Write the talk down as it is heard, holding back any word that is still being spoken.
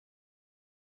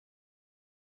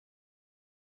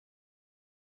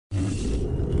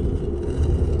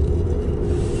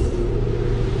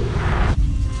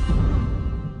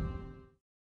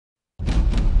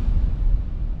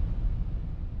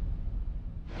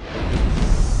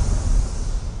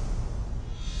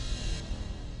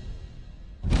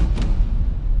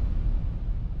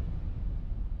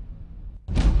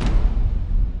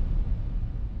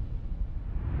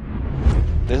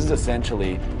This is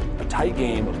essentially a tight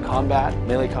game of combat,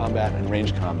 melee combat, and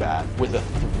range combat with a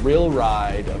thrill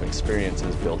ride of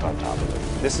experiences built on top of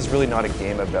it. This is really not a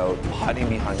game about hiding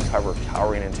behind cover,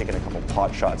 cowering and taking a couple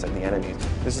pot shots at the enemies.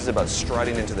 This is about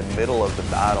striding into the middle of the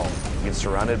battle, being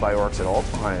surrounded by orcs at all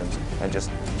times, and just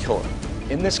kill them.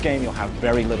 In this game, you'll have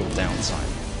very little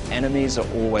downtime. Enemies are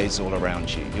always all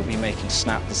around you. You'll be making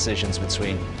snap decisions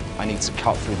between, I need to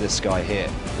cut through this guy here.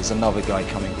 There's another guy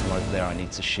coming from over there, I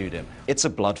need to shoot him. It's a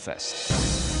bloodfest.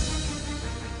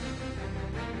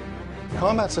 The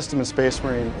combat system in Space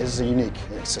Marine is a unique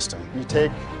system. You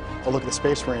take a look at the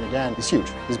Space Marine again, he's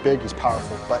huge, he's big, he's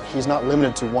powerful, but he's not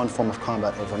limited to one form of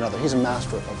combat over another. He's a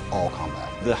master of all combat.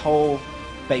 The whole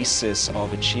basis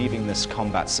of achieving this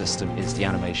combat system is the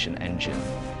animation engine.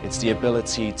 It's the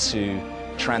ability to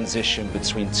transition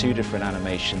between two different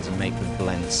animations and make them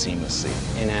blend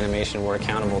seamlessly. In animation, we're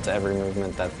accountable to every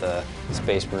movement that the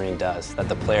Space Marine does, that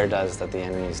the player does, that the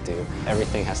enemies do.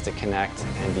 Everything has to connect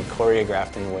and be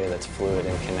choreographed in a way that's fluid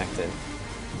and connected.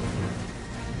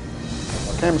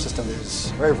 Our camera system is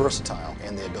very versatile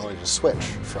in the ability to switch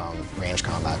from range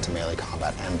combat to melee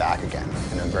combat and back again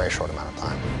in a very short amount of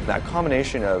time. That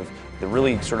combination of the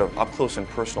really sort of up-close and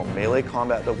personal melee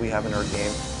combat that we have in our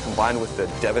game, combined with the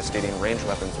devastating range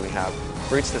weapons we have,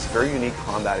 creates this very unique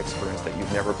combat experience that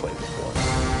you've never played before.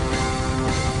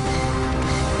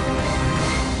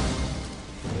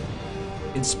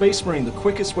 In Space Marine, the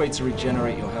quickest way to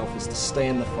regenerate your health is to stay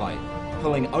in the fight,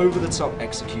 pulling over-the-top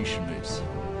execution moves.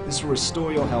 This will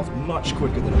restore your health much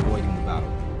quicker than avoiding the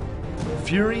battle.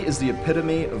 Fury is the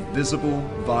epitome of visible,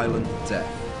 violent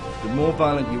death. The more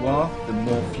violent you are, the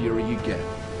more fury you get.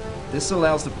 This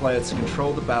allows the player to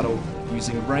control the battle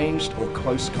using ranged or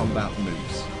close combat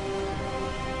moves.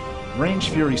 Range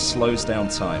Fury slows down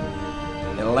time.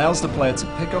 It allows the player to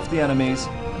pick off the enemies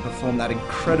and perform that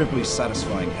incredibly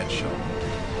satisfying headshot.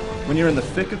 When you're in the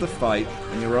thick of the fight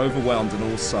and you're overwhelmed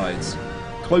on all sides,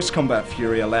 Close Combat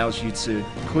Fury allows you to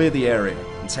clear the area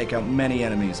and take out many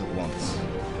enemies at once.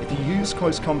 If you use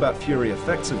Close Combat Fury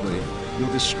effectively,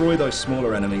 you'll destroy those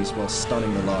smaller enemies while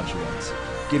stunning the larger ones,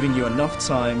 giving you enough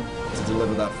time to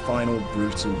deliver that final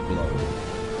brutal blow.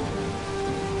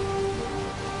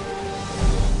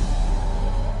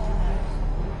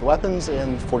 The weapons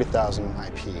in 40,000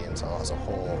 IP as a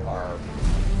whole are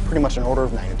pretty much an order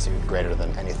of magnitude greater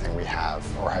than anything we have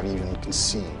or have even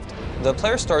conceived. The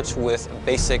player starts with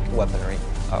basic weaponry,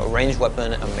 a ranged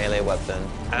weapon, a melee weapon.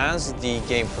 As the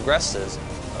game progresses,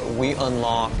 we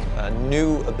unlock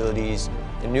new abilities,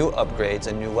 new upgrades,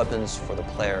 and new weapons for the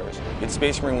players. In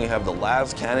Space Marine, we have the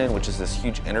las cannon, which is this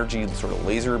huge energy sort of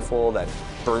laser full that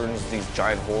burns these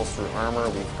giant holes through armor.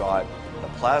 We've got the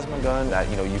plasma gun that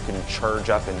you can charge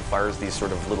up and fires these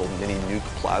sort of little mini nuke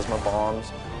plasma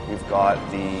bombs. We've got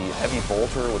the heavy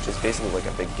bolter, which is basically like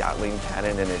a big Gatling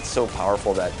cannon, and it's so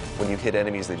powerful that when you hit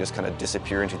enemies, they just kind of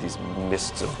disappear into these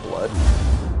mists of blood.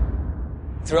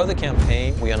 Throughout the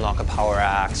campaign, we unlock a power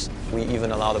axe. We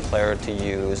even allow the player to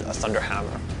use a thunder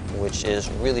hammer, which is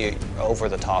really over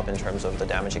the top in terms of the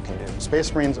damage it can do.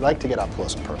 Space Marines like to get up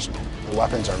close and personal. The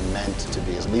weapons are meant to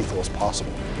be as lethal as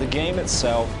possible. The game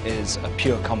itself is a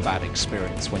pure combat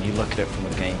experience when you look at it from a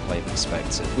gameplay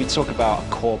perspective. We talk about a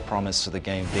core promise of the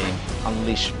game being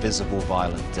unleash visible,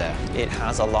 violent death. It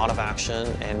has a lot of action,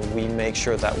 and we make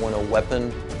sure that when a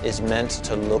weapon is meant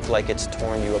to look like it's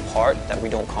torn you apart, that we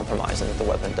don't compromise and that the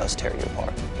weapon does tear you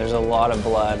apart. There's a lot of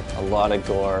blood, a lot of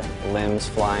gore, limbs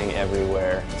flying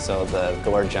everywhere, so the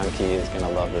gore junkie is going to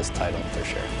love this title for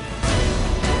sure.